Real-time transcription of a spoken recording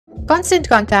Constant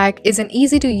Contact is an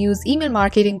easy to use email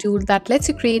marketing tool that lets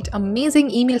you create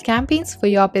amazing email campaigns for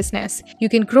your business. You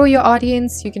can grow your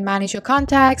audience, you can manage your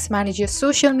contacts, manage your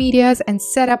social medias, and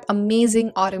set up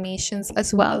amazing automations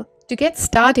as well. To get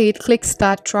started, click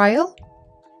Start Trial.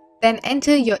 Then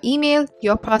enter your email,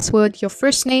 your password, your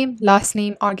first name, last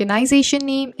name, organization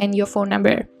name, and your phone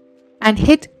number. And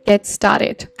hit Get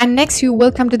Started. And next you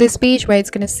will come to this page where it's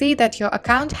going to say that your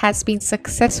account has been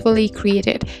successfully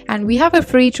created. And we have a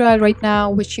free trial right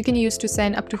now which you can use to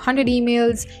send up to 100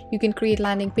 emails. You can create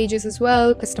landing pages as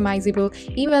well, customizable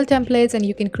email templates, and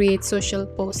you can create social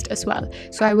posts as well.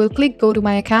 So I will click Go to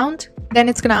my account. Then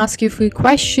it's going to ask you a few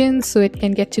questions so it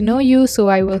can get to know you. So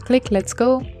I will click Let's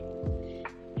Go.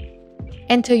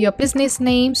 Enter your business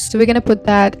name. So we're going to put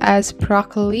that as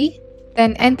Broccoli.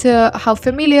 Then enter how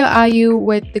familiar are you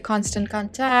with the Constant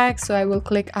Contact. So I will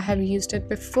click I have used it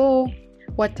before.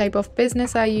 What type of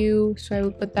business are you? So I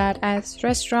will put that as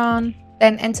restaurant.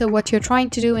 Then enter what you're trying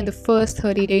to do in the first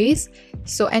 30 days.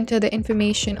 So enter the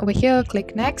information over here,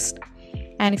 click Next.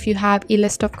 And if you have a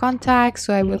list of contacts,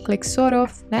 so I will click Sort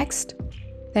of, Next.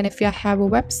 Then if you have a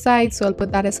website, so I'll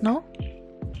put that as No.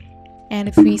 And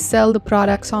if we sell the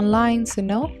products online, so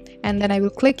No. And then I will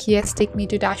click Yes, take me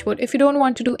to dashboard. If you don't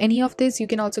want to do any of this, you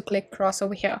can also click Cross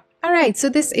over here. Alright, so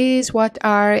this is what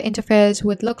our interface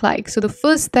would look like. So the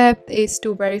first step is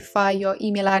to verify your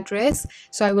email address.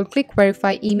 So I will click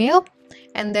Verify Email.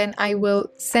 And then I will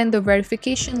send the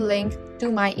verification link to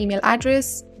my email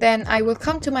address. Then I will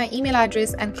come to my email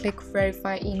address and click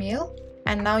Verify Email.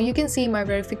 And now you can see my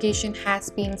verification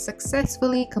has been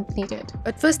successfully completed.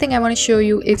 But first thing I want to show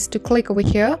you is to click over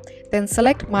here, then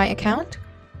select My Account.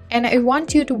 And I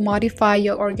want you to modify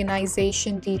your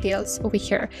organization details over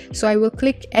here. So I will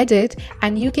click Edit,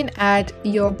 and you can add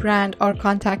your brand or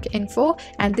contact info.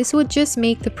 And this would just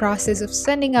make the process of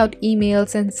sending out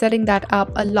emails and setting that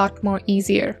up a lot more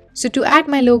easier. So to add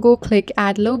my logo, click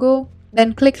Add Logo.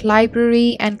 Then click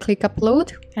Library and click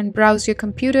Upload, and browse your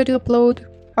computer to upload.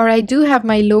 Or I do have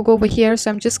my logo over here, so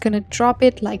I'm just going to drop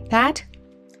it like that.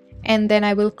 And then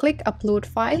I will click Upload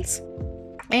Files.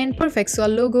 And perfect, so our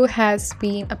logo has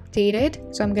been updated.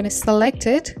 So I'm going to select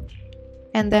it,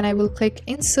 and then I will click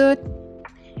Insert.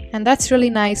 And that's really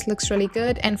nice, looks really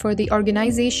good. And for the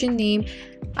organization name,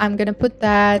 I'm going to put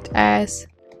that as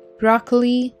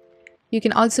Broccoli. You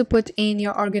can also put in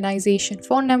your organization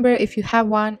phone number if you have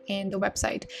one, and the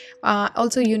website.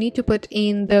 Also, you need to put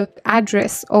in the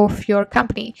address of your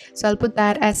company. So I'll put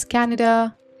that as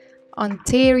Canada,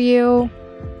 Ontario,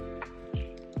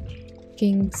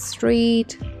 King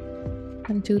Street,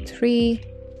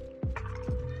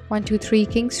 123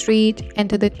 King Street.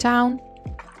 Enter the town,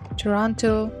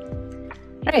 Toronto.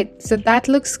 Alright, so that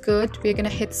looks good. We're gonna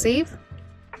hit save.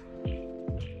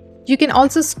 You can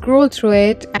also scroll through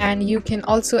it, and you can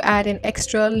also add an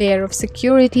extra layer of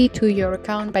security to your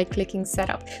account by clicking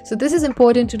Setup. So this is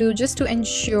important to do just to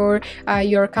ensure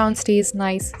your account stays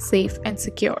nice, safe, and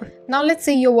secure. Now let's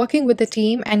say you're working with a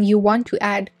team and you want to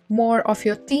add more of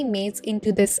your teammates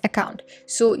into this account.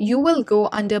 So you will go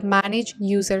under Manage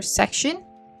User section,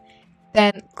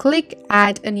 then click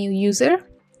Add a New User.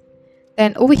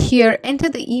 Then over here, enter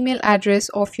the email address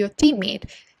of your teammate,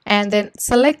 and then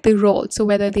select the role, so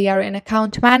whether they are an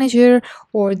account manager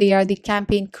or they are the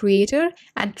campaign creator,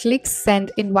 and click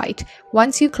Send Invite.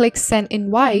 Once you click Send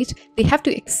Invite, they have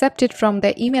to accept it from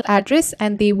their email address,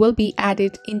 and they will be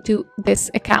added into this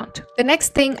account. The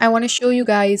next thing I want to show you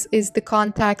guys is the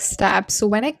Contacts tab. So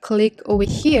when I click over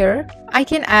here, I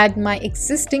can add my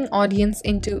existing audience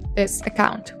into this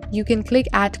account. You can click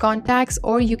Add Contacts,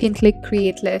 or you can click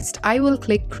Create List. I will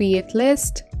click Create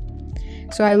List.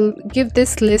 So I will give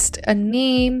this list a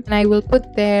name, and I will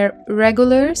put there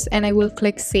regulars, and I will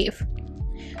click Save.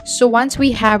 So once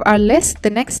we have our list, the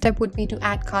next step would be to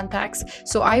add contacts.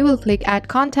 So I will click Add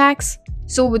Contacts.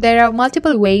 So there are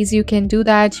multiple ways you can do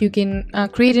that. You can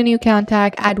create a new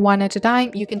contact, add one at a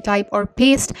time. You can type or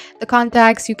paste the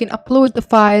contacts. You can upload the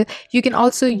file. You can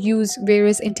also use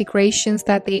various integrations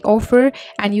that they offer,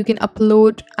 and you can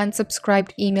upload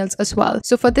unsubscribed emails as well.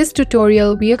 So for this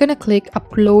tutorial, we are going to click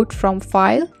Upload from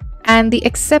File. And the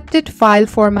accepted file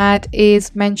format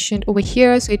is mentioned over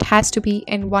here, so it has to be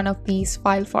in one of these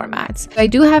file formats. I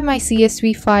do have my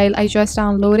CSV file I just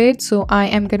downloaded, so I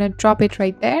am gonna drop it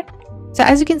right there. So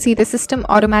as you can see, the system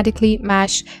automatically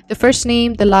matched the first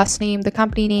name, the last name, the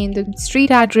company name, the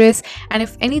street address, and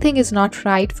if anything is not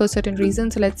right for certain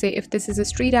reasons, so let's say if this is a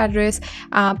street address,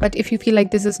 but if you feel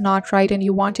like this is not right and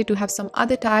you wanted to have some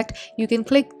other tag, you can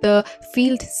click the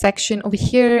field section over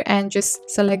here and just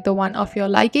select the one of your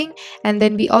liking. And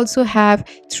then we also have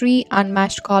 3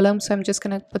 unmatched columns, so I'm just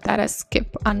gonna put that as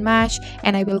skip unmatched,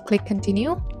 and I will click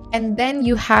continue. And then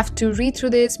you have to read through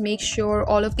this, make sure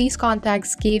all of these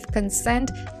contacts gave consent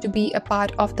to be a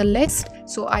part of the list.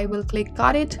 So I will click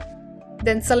got it,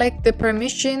 then select the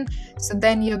permission. So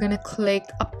then you're gonna click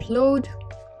upload,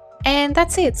 and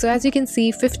that's it. So as you can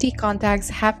see, 50 contacts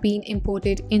have been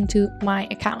imported into my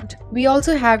account. We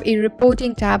also have a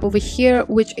reporting tab over here,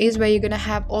 which is where you're gonna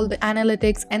have all the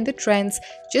analytics and the trends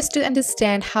just to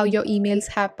understand how your emails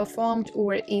have performed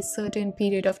over a certain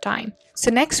period of time.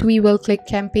 So next we will click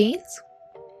campaigns,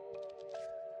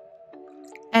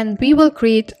 and we will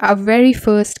create our very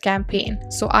first campaign.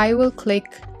 So I will click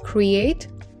create.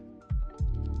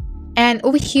 And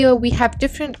over here we have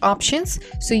different options,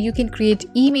 so you can create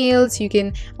emails, you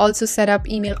can also set up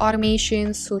email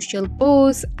automations, social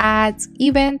posts, ads,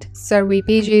 event, survey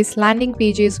pages, landing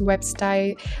pages,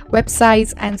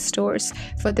 websites and stores.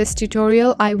 For this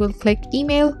tutorial I will click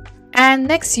email, and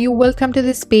next you will come to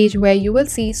this page where you will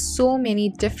see so many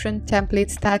different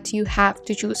templates that you have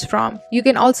to choose from. You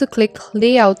can also click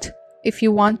layout if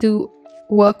you want to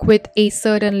work with a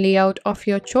certain layout of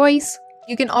your choice.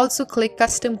 You can also click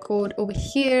custom code over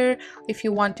here if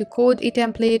you want to code a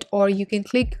template, or you can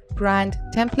click brand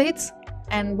templates.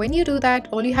 And when you do that,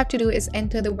 all you have to do is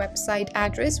enter the website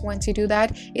address. Once you do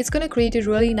that, it's going to create a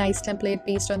really nice template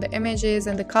based on the images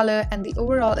and the color and the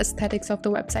overall aesthetics of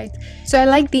the website. So I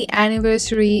like the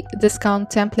anniversary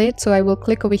discount template, so I will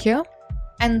click over here.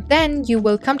 And then you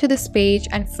will come to this page,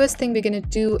 and first thing we're going to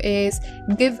do is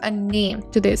give a name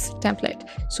to this template.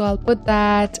 So I'll put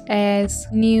that as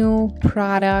new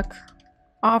product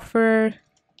offer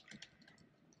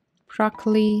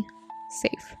broccoli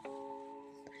safe.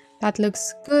 That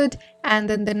looks good. And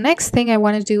then the next thing I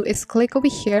want to do is click over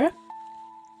here,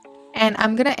 and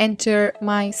I'm gonna enter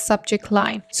my subject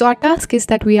line. So our task is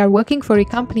that we are working for a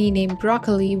company named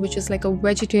Broccoli, which is like a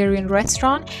vegetarian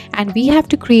restaurant, and we have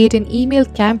to create an email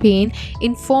campaign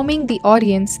informing the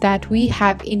audience that we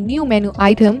have a new menu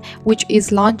item which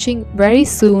is launching very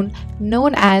soon,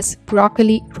 known as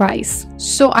broccoli rice.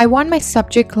 So I want my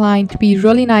subject line to be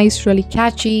really nice, really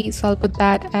catchy, so I'll put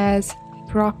that as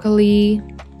broccoli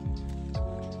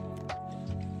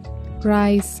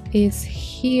rice is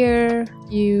here,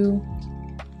 you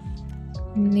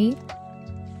need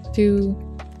to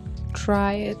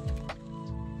try it.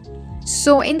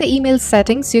 So in the email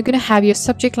settings, you're going to have your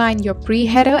subject line, your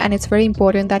pre-header, and it's very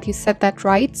important that you set that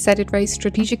right, set it very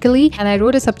strategically. And I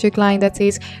wrote a subject line that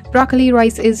says broccoli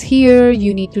rice is here,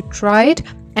 you need to try it.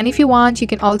 And if you want, you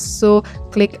can also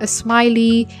click a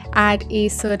smiley, add a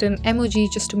certain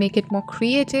emoji just to make it more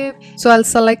creative. So I'll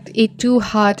select a 2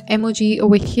 heart emoji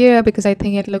over here because I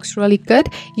think it looks really good.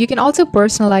 You can also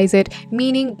personalize it,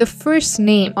 meaning the first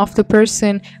name of the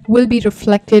person will be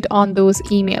reflected on those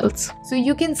emails. So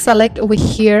you can select over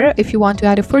here if you want to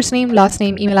add a first name, last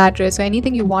name, email address, or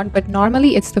anything you want, but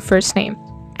normally it's the first name.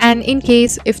 And in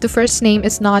case if the first name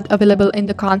is not available in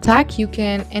the contact, you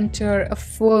can enter a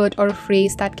word or a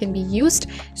phrase that can be used.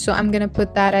 So I'm gonna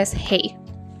put that as hey,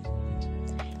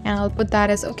 and I'll put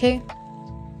that as okay.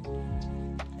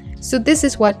 So this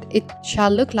is what it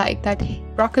shall look like, that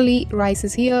broccoli rice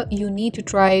is here, you need to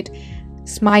try it,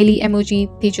 smiley emoji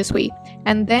Tejaswi.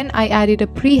 And then I added a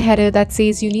pre-header that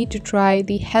says you need to try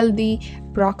the healthy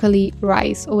broccoli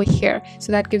rice over here.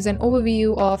 So that gives an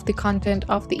overview of the content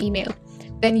of the email.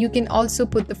 Then you can also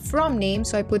put the from name.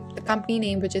 So I put the company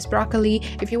name, which is Broccoli.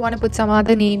 If you want to put some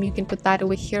other name, you can put that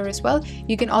over here as well.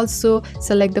 You can also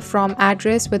select the from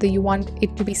address, whether you want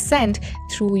it to be sent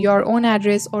through your own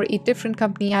address or a different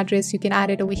company address. You can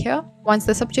add it over here. Once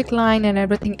the subject line and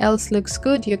everything else looks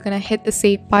good, you're gonna hit the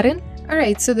save button.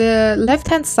 Alright, so the left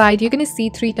hand side, you're going to see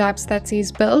 3 tabs that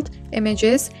says build,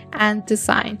 images, and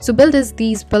design. So build is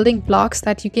these building blocks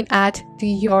that you can add to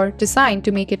your design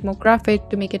to make it more graphic,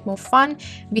 to make it more fun.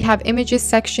 We have images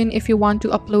section if you want to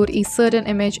upload a certain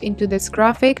image into this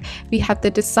graphic. We have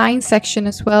the design section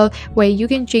as well, where you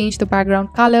can change the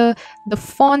background color, the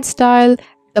font style,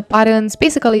 the buttons,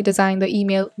 basically design the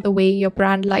email the way your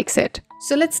brand likes it.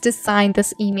 So let's design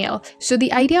this email. So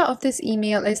the idea of this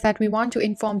email is that we want to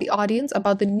inform the audience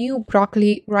about the new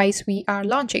broccoli rice we are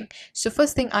launching. So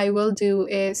first thing I will do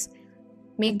is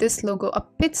make this logo a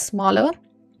bit smaller.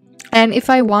 And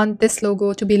if I want this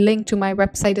logo to be linked to my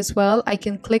website as well, I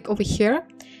can click over here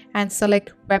and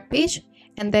select web page.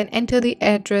 and then enter the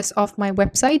address of my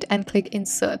website and click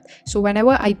insert. So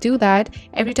whenever I do that,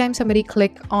 every time somebody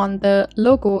click on the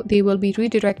logo, they will be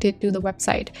redirected to the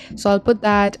website. So I'll put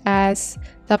that as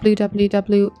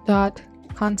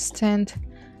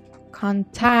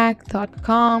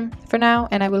www.constantcontact.com for now,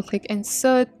 and I will click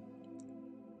insert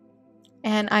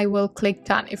and I will click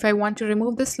done. If I want to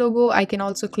remove this logo, I can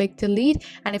also click delete,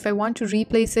 and if I want to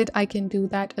replace it, I can do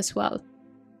that as well.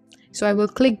 So I will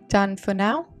click done for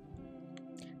now.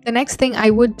 The next thing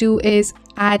I would do is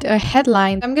add a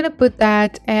headline. I'm gonna put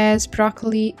that as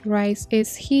broccoli rice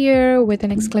is here with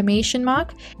an exclamation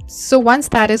mark. So once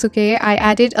that is okay, I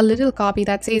added a little copy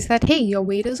that says that, hey, your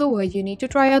wait is over, you need to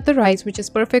try out the rice, which is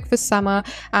perfect for summer,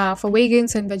 for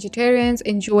vegans and vegetarians.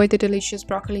 Enjoy the delicious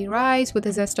broccoli rice with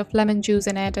a zest of lemon juice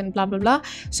in it, and blah blah blah.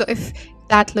 So if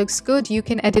that looks good, you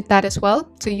can edit that as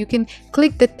well. So you can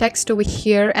click the text over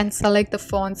here and select the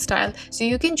font style. So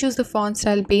you can choose the font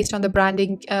style based on the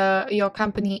branding your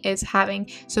company is having.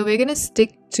 So we're gonna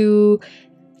stick to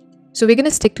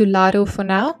Lado for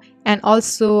now, and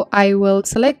also I will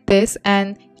select this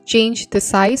and change the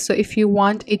size. So if you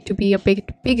want it to be a bit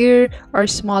bigger or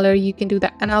smaller, you can do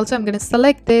that. And also I'm going to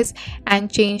select this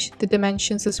and change the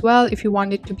dimensions as well. If you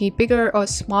want it to be bigger or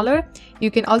smaller, you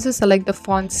can also select the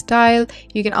font style.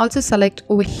 You can also select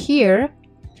over here.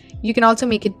 You can also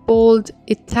make it bold,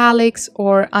 italics,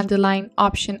 or underline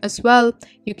option as well.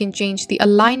 You can change the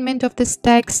alignment of this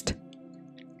text.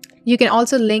 You can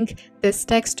also link this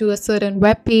text to a certain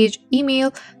web page,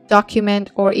 email, document,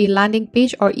 or a landing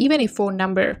page, or even a phone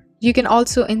number. You can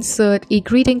also insert a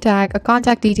greeting tag, a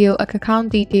contact detail, a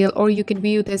account detail, or you can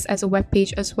view this as a web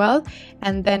page as well.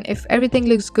 And then if everything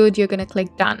looks good, you're going to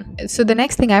click done. So the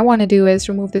next thing I want to do is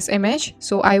remove this image.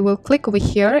 So I will click over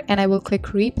here and I will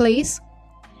click replace.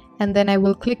 And then I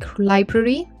will click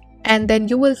library. And then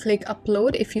you will click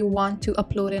upload if you want to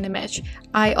upload an image.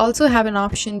 I also have an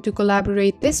option to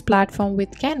collaborate this platform with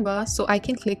Canva, so I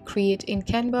can click create in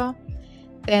Canva.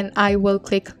 Then I will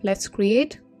click let's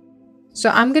create. So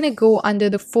I'm gonna go under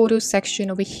the photo section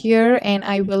over here and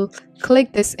I will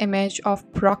click this image of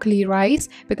broccoli rice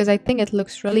because I think it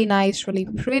looks really nice, really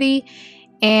pretty.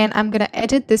 And I'm gonna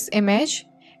edit this image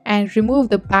and remove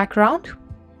the background.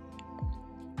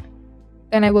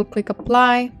 Then I will click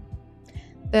apply.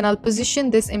 Then I'll position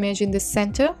this image in the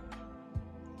center,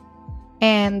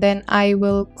 and then I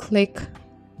will click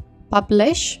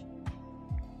publish.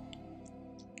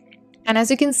 And as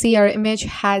you can see, our image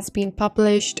has been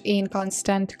published in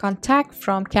Constant Contact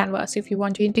from Canva. So if you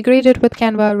want to integrate it with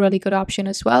Canva, really good option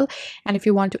as well. And if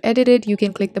you want to edit it, you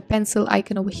can click the pencil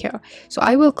icon over here. So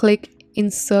I will click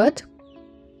insert,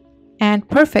 and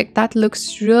perfect, that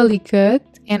looks really good.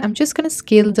 And I'm just going to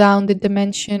scale down the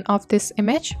dimension of this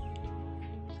image.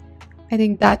 I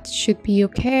think that should be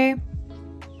okay.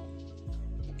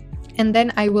 And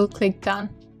then I will click done.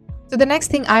 So the next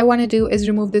thing I want to do is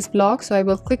remove this block. So I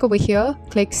will click over here,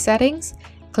 click settings,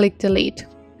 click delete.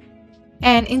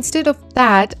 And instead of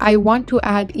that, I want to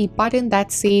add a button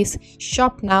that says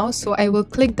shop now. So I will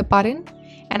click the button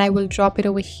and I will drop it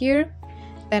over here.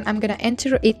 Then I'm going to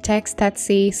enter a text that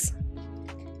says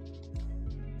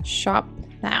shop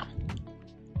now.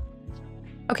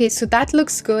 Okay, so that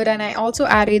looks good, and I also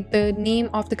added the name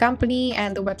of the company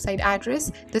and the website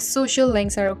address. The social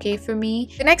links are okay for me.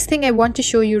 The next thing I want to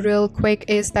show you real quick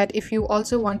is that if you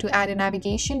also want to add a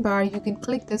navigation bar, you can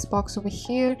click this box over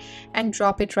here and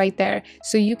drop it right there.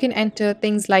 So you can enter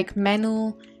things like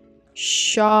menu,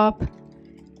 shop,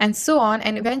 and so on,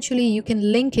 and eventually you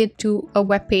can link it to a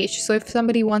web page. So if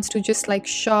somebody wants to just like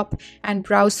shop and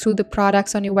browse through the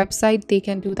products on your website, they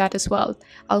can do that as well.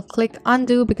 I'll click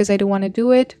undo because I don't want to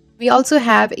do it. We also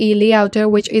have a layouter,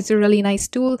 which is a really nice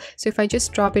tool. So if I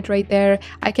just drop it right there,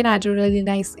 I can add a really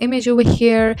nice image over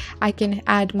here. I can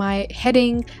add my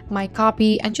heading, my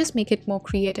copy, and just make it more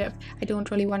creative. I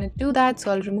don't really want to do that, so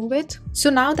I'll remove it.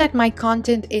 So now that my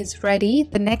content is ready,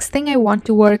 the next thing I want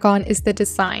to work on is the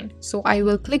design. So I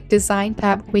will click design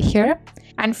tab over here.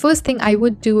 And first thing I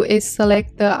would do is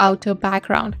select the outer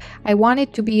background. I want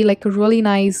it to be like a really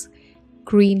nice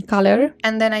green color,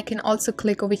 and then I can also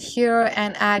click over here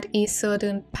and add a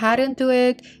certain pattern to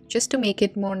it just to make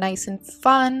it more nice and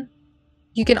fun.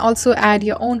 You can also add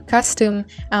your own custom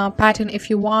pattern if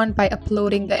you want by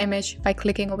uploading the image by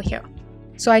clicking over here.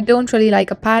 So I don't really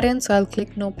like a pattern, so I'll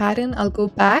click no pattern. I'll go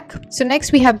back. So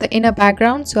next we have the inner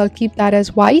background, so I'll keep that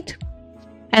as white.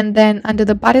 And then under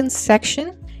the buttons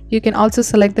section, you can also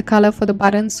select the color for the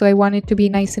buttons. So I want it to be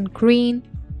nice and green.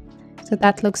 So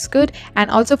that looks good.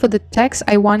 And also for the text,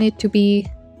 I want it to be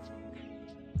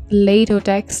later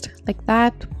text like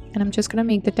that. And I'm just going to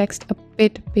make the text a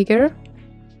bit bigger.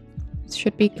 It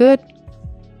should be good.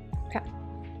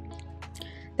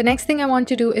 The next thing I want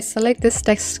to do is select this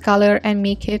text color and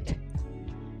make it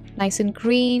nice and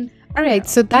green. Alright,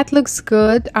 so that looks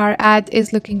good. Our ad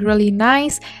is looking really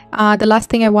nice. The last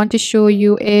thing I want to show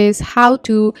you is how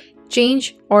to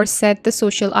change or set the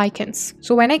social icons.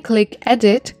 So when I click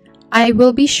edit, I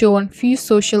will be shown few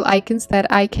social icons that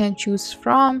I can choose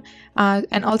from,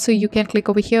 and also you can click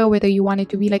over here whether you want it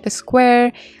to be like a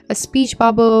square, a speech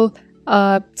bubble,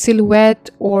 a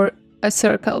silhouette, or a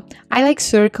circle. I like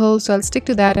circle, so I'll stick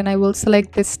to that and I will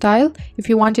select this style. If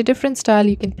you want a different style,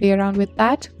 you can play around with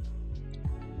that.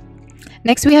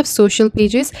 Next we have social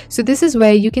pages. So this is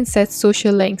where you can set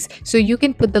social links. So you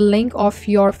can put the link of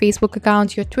your Facebook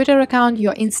account, your Twitter account,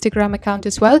 your Instagram account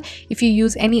as well. If you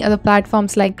use any other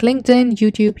platforms like LinkedIn,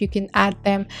 YouTube, you can add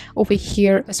them over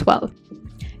here as well.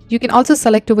 You can also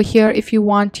select over here if you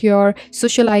want your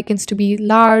social icons to be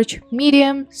large,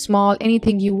 medium, small,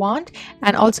 anything you want.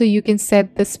 And also you can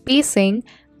set the spacing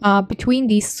between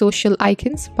these social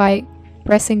icons by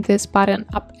pressing this button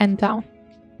up and down.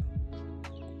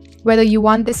 Whether you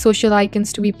want the social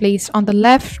icons to be placed on the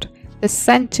left, the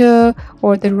center,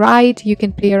 or the right, you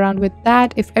can play around with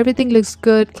that. If everything looks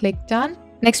good, click done.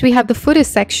 Next we have the footer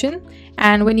section,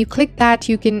 and when you click that,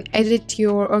 you can edit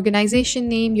your organization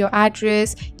name, your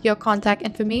address, your contact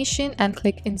information, and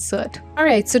click insert.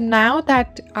 Alright, so now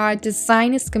that our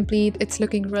design is complete, it's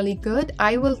looking really good.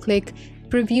 I will click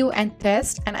preview and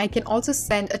test, and I can also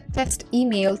send a test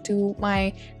email to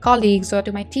my colleagues or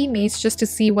to my teammates just to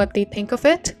see what they think of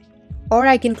it. Or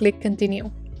I can click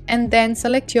continue and then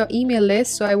select your email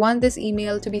list. So I want this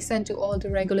email to be sent to all the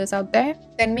regulars out there.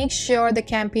 Then make sure the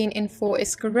campaign info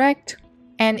is correct.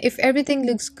 And if everything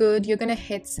looks good, you're gonna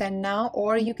hit send now,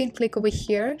 or you can click over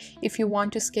here if you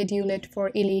want to schedule it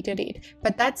for a later date.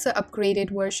 But that's an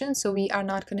upgraded version, so we are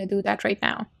not gonna do that right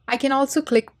now. I can also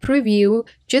click preview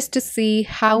just to see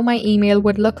how my email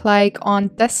would look like on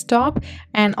desktop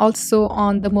and also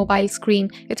on the mobile screen.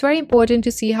 It's very important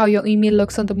to see how your email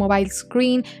looks on the mobile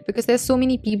screen because there's so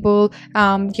many people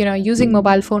using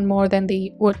mobile phone more than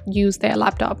they would use their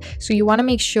laptop. So you want to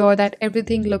make sure that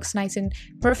everything looks nice and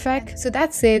perfect. So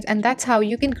that's it, and that's how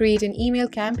you can create an email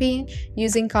campaign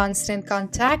using Constant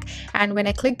Contact. And when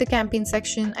I click the campaign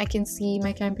section, I can see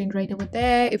my campaign right over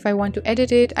there. If I want to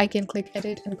edit it, I can click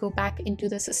edit and go back into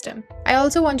the system. I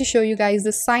also want to show you guys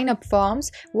the sign up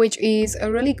forms, which is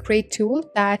a really great tool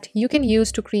that you can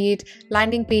use to create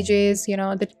landing pages,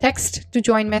 the text to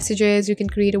join messages. You can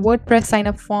create a WordPress sign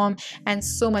up form and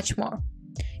so much more.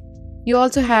 You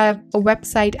also have a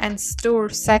website and store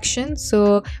section.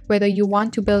 So whether you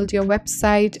want to build your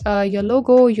website, your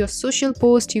logo, your social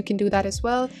post, you can do that as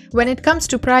well. When it comes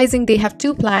to pricing, they have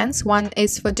two plans. One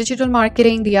is for digital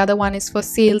marketing. The other one is for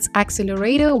Sales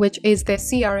Accelerator, which is their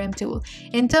CRM tool.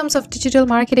 In terms of digital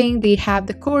marketing, they have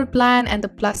the core plan and the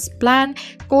plus plan.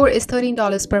 Core is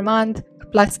 $13 per month.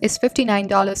 Plus is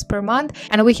 $59 per month.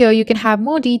 And over here, you can have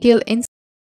more detailed insights.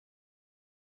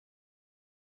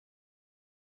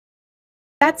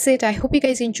 That's it. I hope you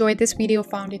guys enjoyed this video,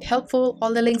 found it helpful.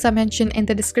 All the links are mentioned in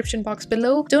the description box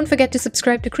below. Don't forget to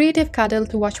subscribe to Creative Cuddle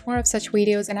to watch more of such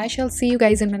videos, and I shall see you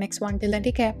guys in my next one. Till then,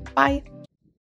 take care. Bye.